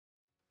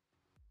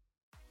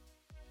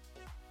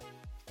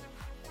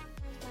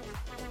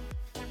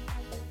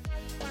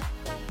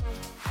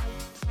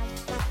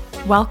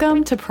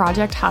Welcome to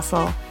Project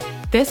Hustle.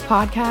 This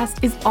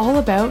podcast is all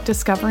about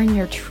discovering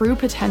your true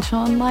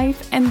potential in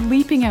life and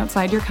leaping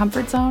outside your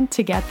comfort zone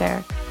to get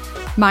there.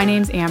 My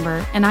name's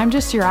Amber, and I'm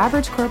just your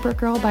average corporate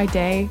girl by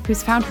day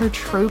who's found her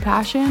true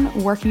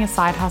passion working a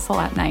side hustle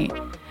at night.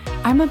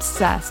 I'm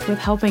obsessed with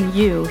helping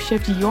you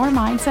shift your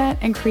mindset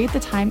and create the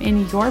time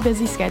in your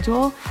busy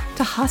schedule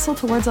to hustle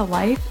towards a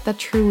life that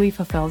truly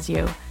fulfills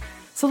you.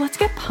 So let's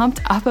get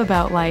pumped up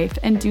about life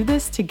and do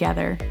this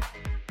together.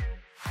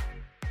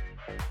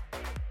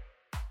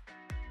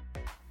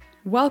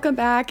 Welcome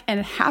back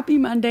and happy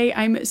Monday.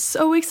 I'm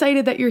so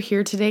excited that you're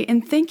here today,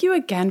 and thank you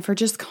again for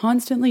just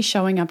constantly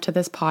showing up to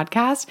this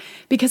podcast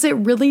because it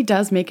really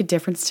does make a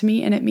difference to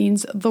me and it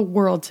means the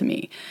world to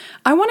me.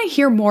 I want to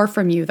hear more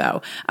from you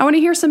though. I want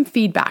to hear some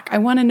feedback. I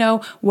want to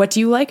know, what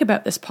do you like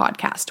about this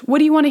podcast? What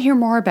do you want to hear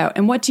more about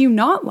and what do you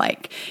not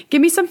like?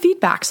 Give me some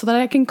feedback so that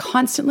I can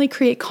constantly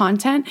create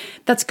content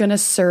that's going to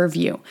serve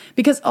you,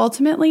 because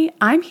ultimately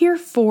I'm here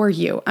for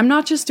you. I'm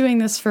not just doing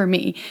this for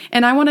me,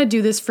 and I want to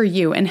do this for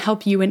you and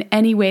help you in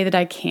any way that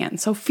I can.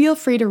 So feel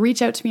free to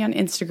reach out to me on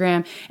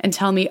Instagram and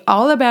tell me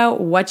all about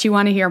what you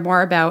want to hear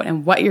more about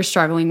and what you're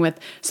struggling with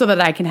so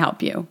that I can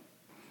help you.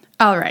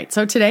 All right,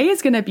 so today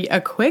is going to be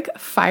a quick,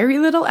 fiery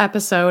little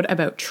episode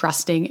about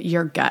trusting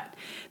your gut.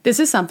 This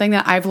is something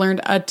that I've learned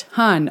a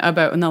ton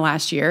about in the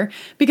last year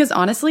because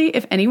honestly,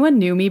 if anyone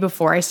knew me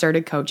before I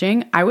started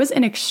coaching, I was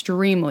an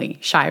extremely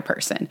shy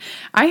person.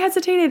 I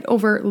hesitated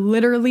over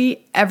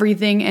literally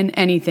everything and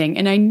anything,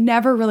 and I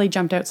never really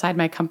jumped outside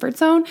my comfort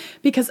zone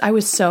because I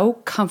was so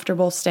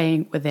comfortable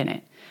staying within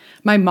it.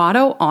 My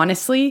motto,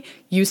 honestly,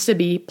 used to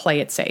be play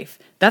it safe.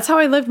 That's how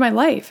I lived my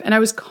life, and I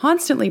was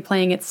constantly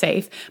playing it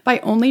safe by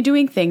only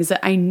doing things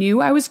that I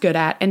knew I was good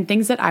at and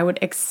things that I would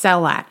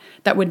excel at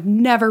that would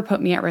never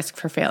put me at risk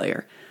for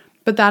failure.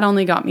 But that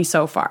only got me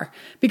so far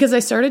because I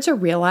started to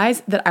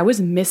realize that I was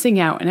missing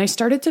out, and I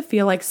started to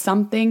feel like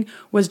something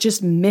was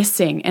just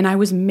missing and I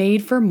was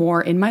made for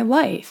more in my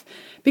life.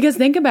 Because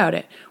think about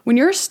it, when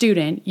you're a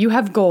student, you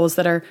have goals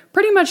that are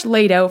pretty much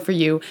laid out for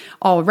you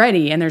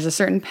already, and there's a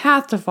certain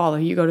path to follow.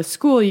 You go to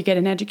school, you get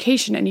an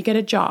education, and you get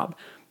a job.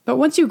 But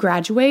once you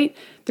graduate,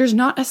 there's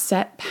not a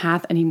set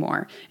path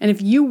anymore. And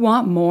if you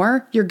want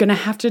more, you're going to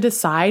have to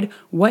decide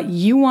what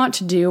you want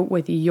to do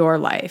with your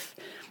life.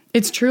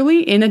 It's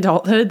truly in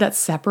adulthood that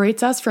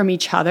separates us from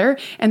each other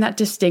and that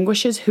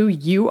distinguishes who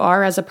you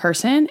are as a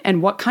person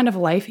and what kind of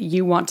life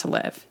you want to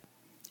live.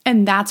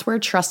 And that's where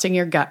trusting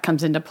your gut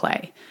comes into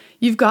play.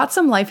 You've got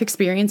some life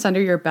experience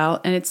under your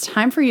belt, and it's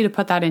time for you to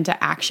put that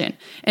into action.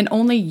 And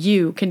only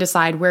you can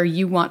decide where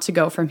you want to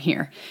go from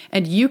here.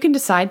 And you can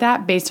decide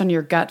that based on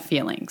your gut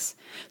feelings.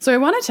 So I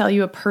want to tell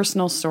you a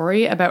personal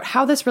story about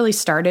how this really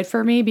started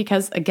for me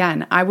because,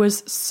 again, I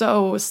was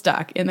so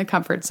stuck in the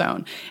comfort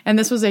zone. And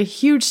this was a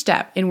huge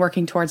step in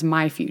working towards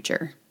my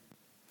future.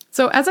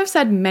 So as I've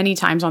said many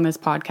times on this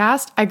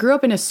podcast, I grew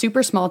up in a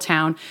super small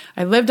town,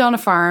 I lived on a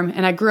farm,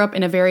 and I grew up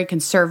in a very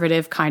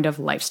conservative kind of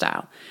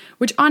lifestyle,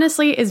 which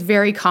honestly is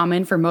very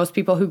common for most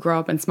people who grow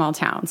up in small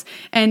towns.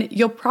 And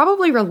you'll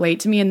probably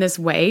relate to me in this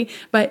way,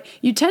 but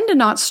you tend to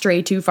not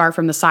stray too far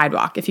from the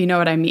sidewalk, if you know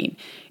what I mean.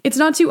 It's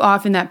not too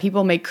often that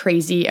people make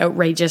crazy,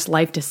 outrageous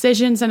life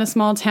decisions in a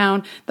small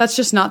town. That's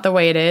just not the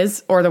way it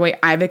is, or the way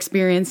I've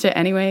experienced it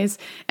anyways.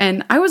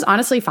 And I was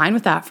honestly fine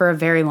with that for a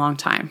very long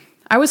time.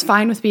 I was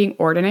fine with being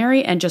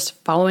ordinary and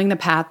just following the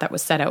path that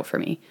was set out for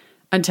me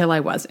until I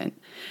wasn't.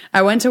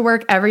 I went to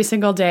work every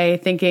single day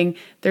thinking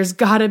there's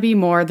gotta be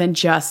more than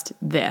just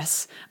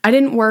this. I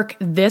didn't work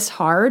this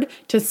hard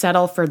to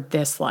settle for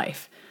this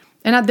life.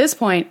 And at this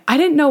point, I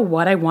didn't know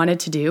what I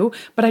wanted to do,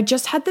 but I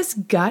just had this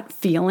gut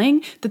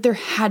feeling that there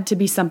had to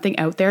be something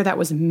out there that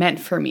was meant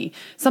for me,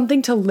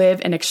 something to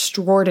live an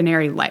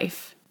extraordinary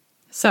life.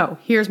 So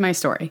here's my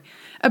story.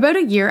 About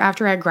a year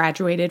after I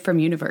graduated from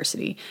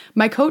university,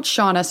 my coach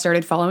Shauna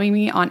started following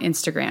me on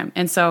Instagram,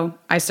 and so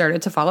I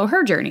started to follow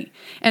her journey.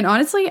 And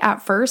honestly,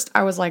 at first,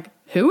 I was like,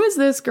 who is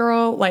this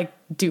girl? Like,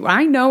 do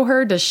I know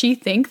her? Does she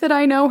think that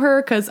I know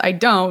her? Because I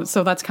don't,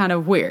 so that's kind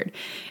of weird.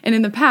 And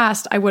in the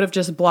past, I would have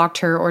just blocked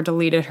her or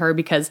deleted her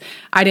because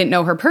I didn't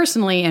know her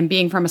personally, and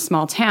being from a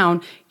small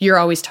town, you're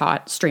always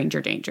taught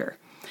stranger danger.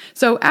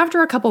 So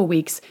after a couple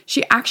weeks,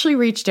 she actually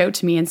reached out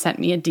to me and sent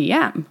me a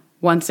DM.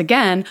 Once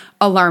again,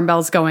 alarm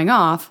bells going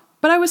off,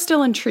 but I was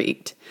still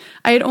intrigued.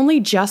 I had only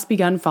just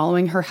begun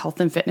following her health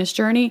and fitness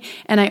journey,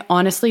 and I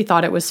honestly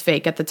thought it was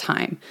fake at the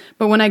time.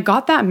 But when I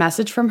got that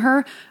message from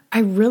her, I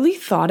really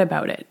thought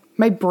about it.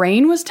 My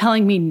brain was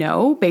telling me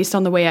no based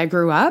on the way I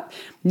grew up,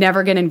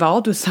 never get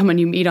involved with someone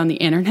you meet on the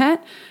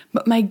internet,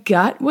 but my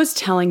gut was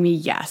telling me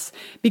yes,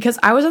 because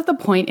I was at the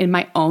point in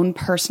my own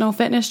personal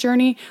fitness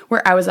journey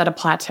where I was at a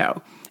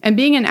plateau. And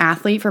being an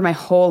athlete for my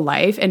whole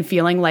life and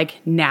feeling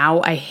like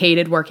now I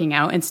hated working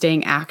out and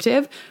staying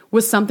active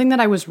was something that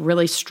I was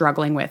really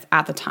struggling with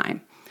at the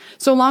time.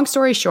 So long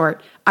story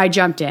short, I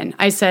jumped in.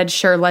 I said,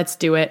 sure, let's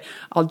do it.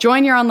 I'll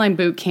join your online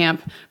boot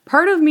camp.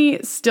 Part of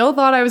me still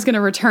thought I was going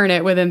to return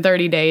it within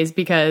 30 days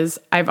because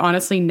I've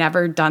honestly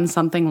never done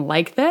something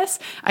like this.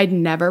 I'd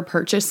never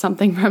purchased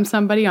something from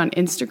somebody on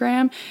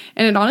Instagram,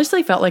 and it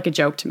honestly felt like a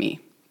joke to me.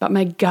 But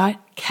my gut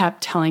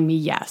kept telling me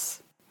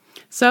yes.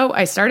 So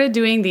I started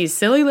doing these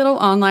silly little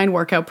online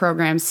workout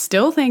programs,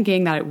 still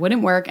thinking that it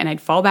wouldn't work and I'd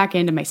fall back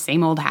into my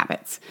same old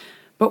habits.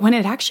 But when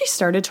it actually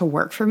started to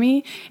work for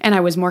me and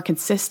I was more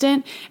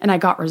consistent and I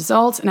got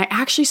results and I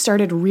actually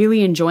started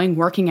really enjoying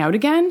working out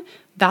again,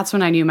 that's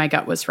when I knew my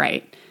gut was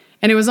right.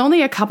 And it was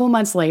only a couple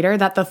months later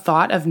that the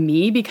thought of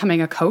me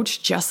becoming a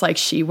coach just like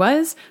she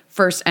was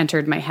first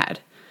entered my head.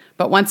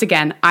 But once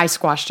again, I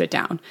squashed it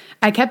down.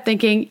 I kept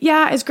thinking,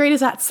 yeah, as great as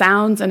that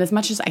sounds and as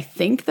much as I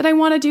think that I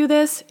want to do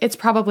this, it's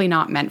probably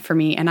not meant for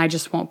me and I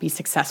just won't be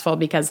successful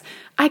because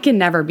I can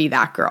never be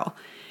that girl.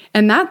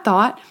 And that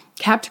thought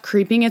kept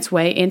creeping its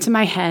way into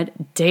my head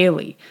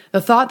daily,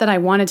 the thought that I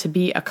wanted to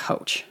be a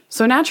coach.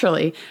 So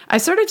naturally, I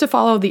started to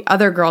follow the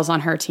other girls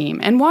on her team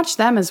and watch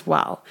them as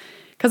well.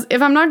 Because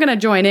if I'm not going to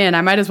join in,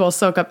 I might as well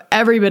soak up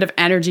every bit of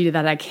energy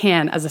that I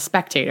can as a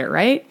spectator,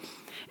 right?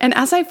 And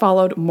as I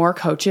followed more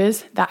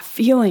coaches, that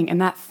feeling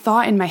and that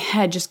thought in my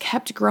head just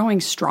kept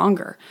growing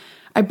stronger.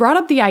 I brought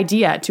up the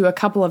idea to a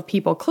couple of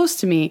people close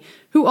to me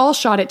who all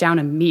shot it down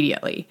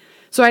immediately.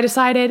 So I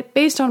decided,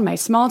 based on my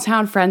small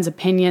town friends'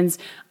 opinions,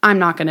 I'm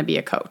not going to be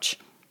a coach.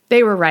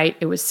 They were right.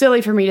 It was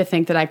silly for me to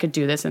think that I could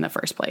do this in the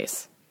first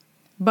place.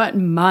 But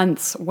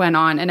months went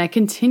on and I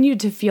continued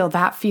to feel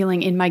that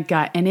feeling in my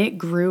gut and it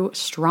grew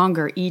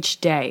stronger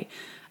each day.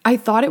 I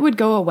thought it would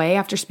go away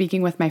after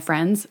speaking with my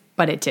friends,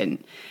 but it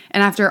didn't.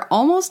 And after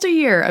almost a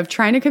year of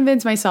trying to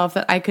convince myself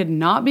that I could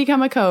not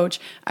become a coach,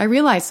 I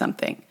realized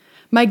something.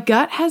 My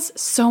gut has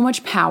so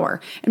much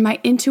power, and my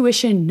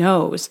intuition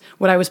knows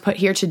what I was put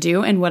here to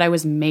do and what I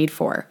was made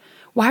for.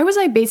 Why was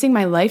I basing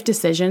my life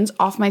decisions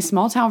off my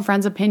small town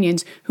friends'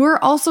 opinions who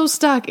are also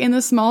stuck in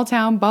the small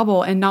town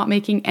bubble and not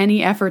making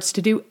any efforts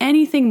to do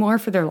anything more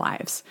for their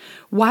lives?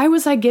 Why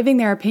was I giving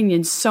their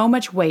opinions so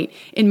much weight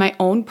in my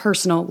own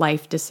personal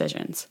life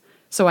decisions?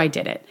 So I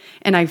did it,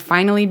 and I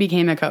finally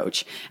became a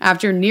coach.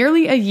 After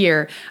nearly a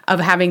year of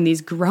having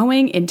these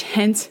growing,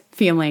 intense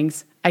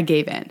feelings, I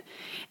gave in.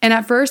 And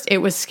at first, it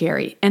was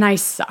scary, and I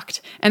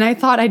sucked, and I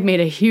thought I'd made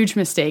a huge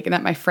mistake and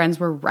that my friends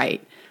were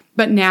right.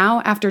 But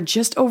now, after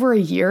just over a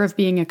year of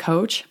being a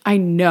coach, I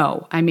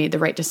know I made the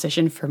right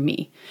decision for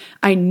me.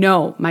 I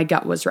know my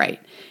gut was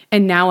right,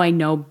 and now I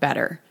know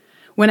better.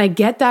 When I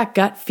get that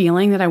gut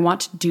feeling that I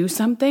want to do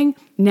something,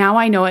 now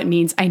I know it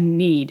means I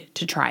need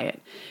to try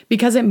it.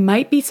 Because it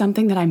might be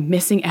something that I'm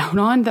missing out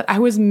on that I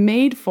was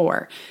made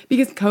for.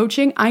 Because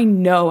coaching, I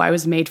know I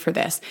was made for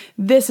this.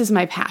 This is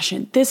my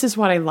passion. This is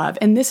what I love.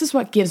 And this is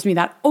what gives me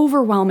that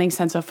overwhelming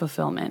sense of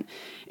fulfillment.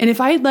 And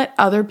if I had let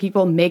other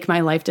people make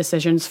my life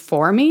decisions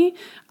for me,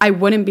 I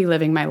wouldn't be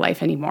living my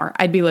life anymore.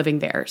 I'd be living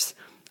theirs.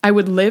 I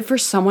would live for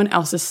someone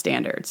else's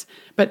standards.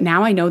 But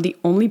now I know the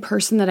only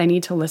person that I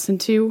need to listen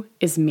to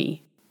is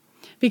me.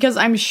 Because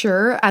I'm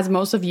sure, as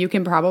most of you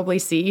can probably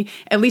see,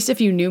 at least if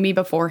you knew me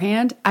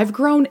beforehand, I've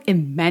grown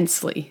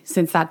immensely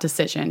since that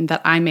decision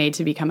that I made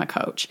to become a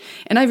coach.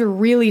 And I've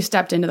really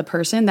stepped into the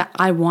person that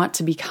I want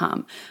to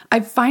become.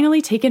 I've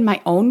finally taken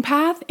my own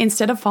path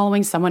instead of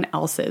following someone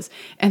else's.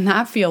 And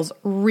that feels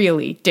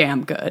really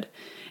damn good.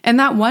 And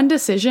that one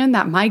decision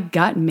that my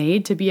gut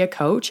made to be a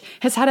coach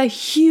has had a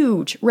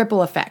huge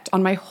ripple effect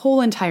on my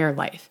whole entire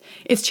life.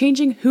 It's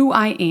changing who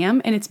I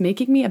am and it's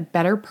making me a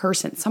better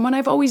person, someone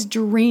I've always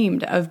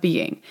dreamed of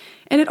being.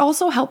 And it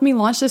also helped me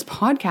launch this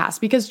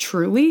podcast because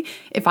truly,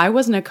 if I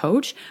wasn't a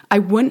coach, I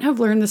wouldn't have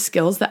learned the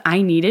skills that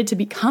I needed to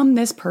become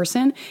this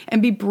person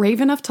and be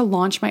brave enough to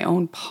launch my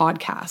own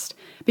podcast.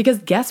 Because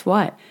guess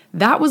what?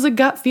 That was a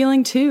gut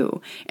feeling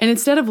too. And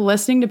instead of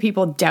listening to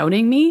people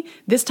doubting me,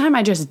 this time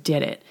I just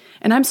did it.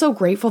 And I'm so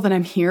grateful that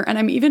I'm here, and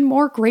I'm even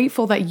more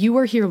grateful that you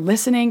are here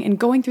listening and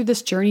going through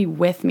this journey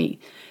with me.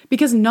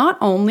 Because not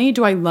only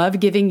do I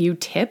love giving you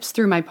tips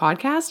through my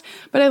podcast,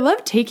 but I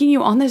love taking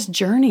you on this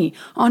journey,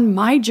 on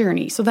my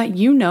journey, so that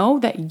you know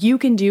that you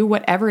can do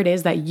whatever it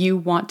is that you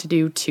want to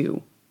do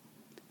too.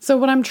 So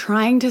what I'm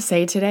trying to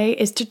say today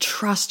is to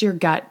trust your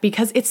gut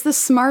because it's the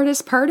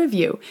smartest part of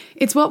you.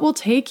 It's what will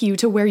take you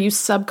to where you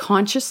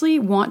subconsciously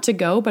want to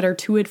go but are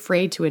too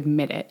afraid to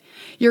admit it.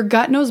 Your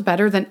gut knows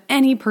better than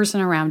any person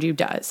around you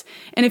does.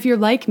 And if you're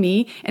like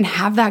me and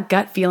have that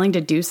gut feeling to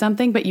do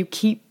something but you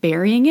keep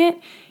burying it,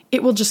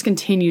 it will just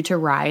continue to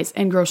rise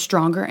and grow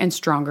stronger and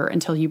stronger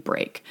until you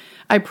break.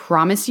 I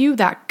promise you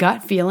that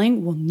gut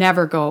feeling will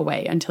never go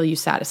away until you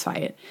satisfy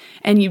it.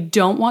 And you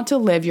don't want to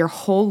live your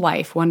whole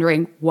life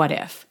wondering, what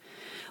if?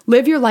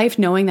 Live your life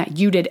knowing that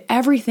you did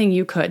everything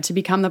you could to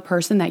become the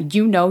person that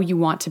you know you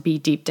want to be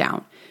deep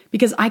down.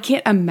 Because I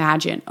can't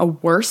imagine a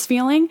worse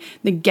feeling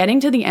than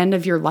getting to the end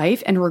of your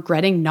life and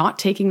regretting not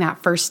taking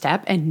that first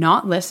step and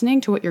not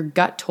listening to what your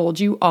gut told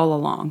you all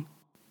along.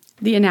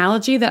 The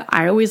analogy that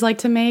I always like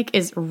to make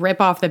is rip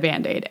off the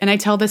Band-Aid. And I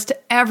tell this to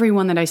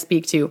everyone that I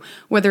speak to,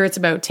 whether it's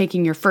about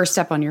taking your first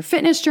step on your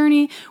fitness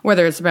journey,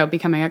 whether it's about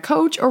becoming a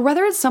coach, or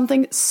whether it's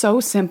something so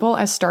simple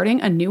as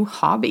starting a new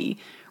hobby.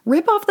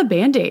 Rip off the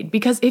Band-Aid,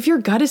 because if your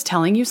gut is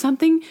telling you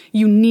something,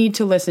 you need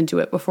to listen to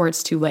it before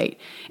it's too late.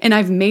 And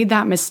I've made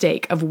that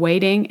mistake of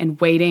waiting and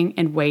waiting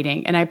and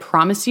waiting. And I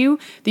promise you,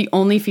 the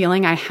only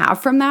feeling I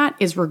have from that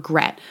is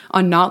regret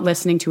on not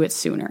listening to it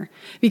sooner.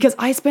 Because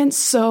I spent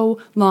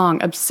so long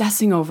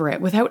obsessing over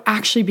it without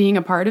actually being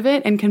a part of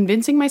it and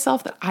convincing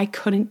myself that I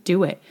couldn't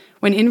do it.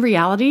 When in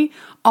reality,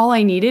 all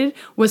I needed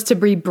was to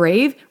be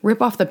brave,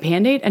 rip off the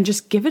Band-Aid, and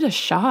just give it a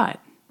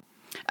shot.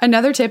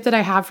 Another tip that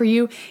I have for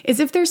you is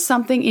if there's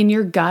something in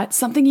your gut,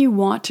 something you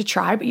want to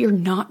try, but you're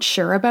not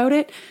sure about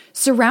it,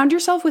 surround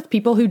yourself with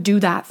people who do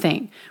that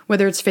thing,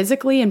 whether it's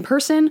physically in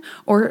person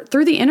or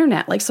through the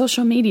internet, like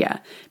social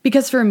media.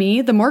 Because for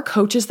me, the more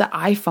coaches that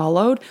I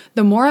followed,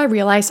 the more I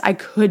realized I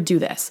could do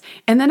this.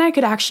 And then I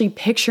could actually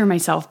picture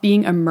myself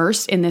being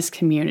immersed in this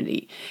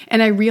community.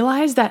 And I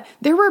realized that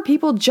there were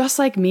people just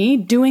like me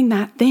doing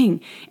that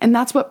thing. And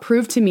that's what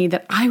proved to me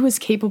that I was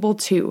capable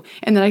too,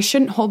 and that I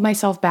shouldn't hold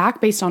myself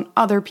back based on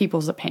other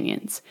people's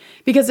opinions.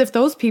 Because if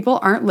those people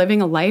aren't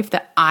living a life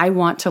that I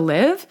want to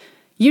live,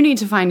 you need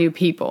to find new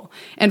people.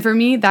 And for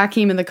me, that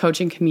came in the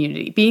coaching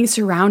community, being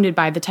surrounded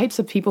by the types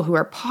of people who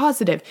are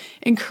positive,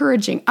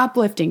 encouraging,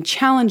 uplifting,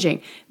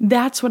 challenging.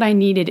 That's what I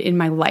needed in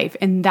my life,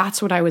 and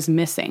that's what I was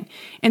missing.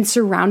 And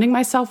surrounding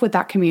myself with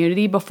that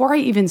community before I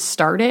even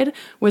started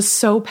was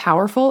so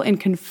powerful in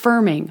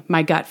confirming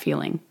my gut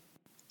feeling.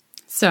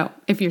 So,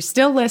 if you're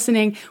still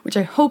listening, which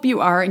I hope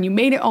you are, and you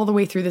made it all the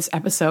way through this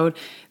episode,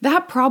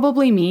 that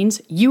probably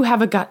means you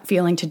have a gut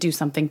feeling to do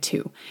something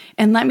too.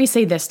 And let me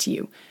say this to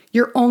you.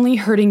 You're only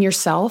hurting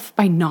yourself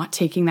by not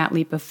taking that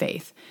leap of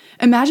faith.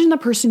 Imagine the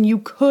person you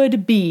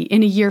could be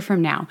in a year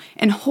from now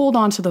and hold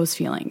on to those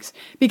feelings.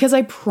 Because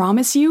I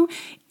promise you,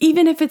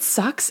 even if it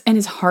sucks and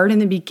is hard in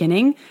the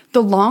beginning,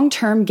 the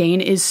long-term gain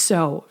is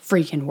so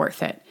freaking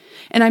worth it.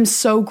 And I'm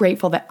so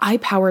grateful that I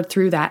powered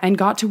through that and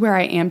got to where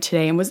I am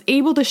today and was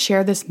able to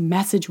share this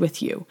message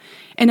with you.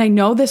 And I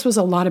know this was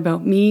a lot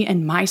about me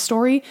and my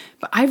story,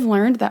 but I've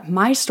learned that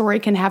my story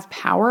can have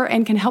power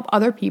and can help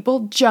other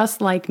people just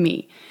like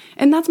me.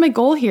 And that's my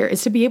goal here,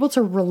 is to be able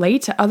to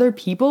relate to other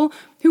people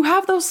who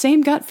have those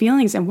same gut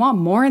feelings and want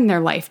more in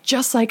their life,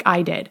 just like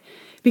I did.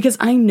 Because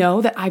I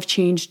know that I've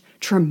changed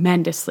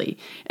tremendously,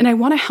 and I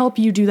want to help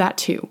you do that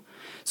too.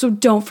 So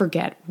don't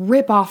forget,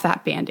 rip off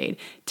that Band-Aid.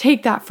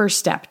 Take that first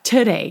step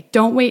today.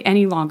 Don't wait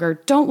any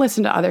longer. Don't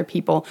listen to other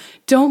people.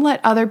 Don't let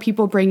other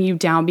people bring you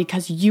down,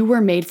 because you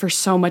were made for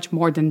so much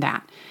more than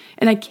that.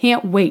 And I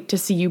can't wait to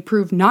see you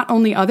prove not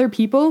only other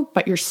people,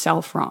 but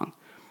yourself wrong.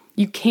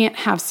 You can't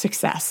have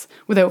success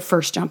without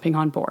first jumping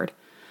on board.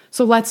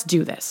 So let's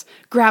do this.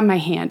 Grab my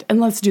hand and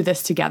let's do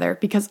this together,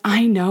 because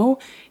I know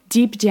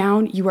deep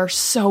down you are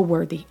so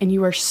worthy and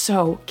you are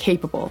so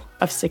capable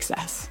of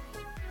success.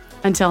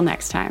 Until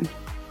next time.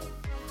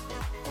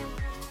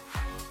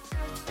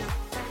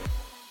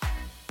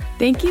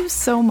 Thank you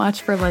so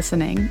much for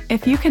listening.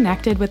 If you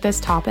connected with this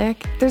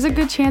topic, there's a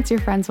good chance your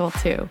friends will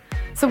too.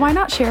 So why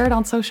not share it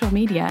on social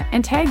media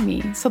and tag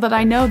me so that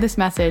I know this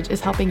message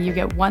is helping you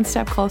get one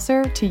step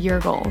closer to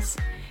your goals.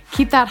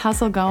 Keep that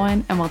hustle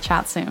going, and we'll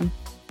chat soon.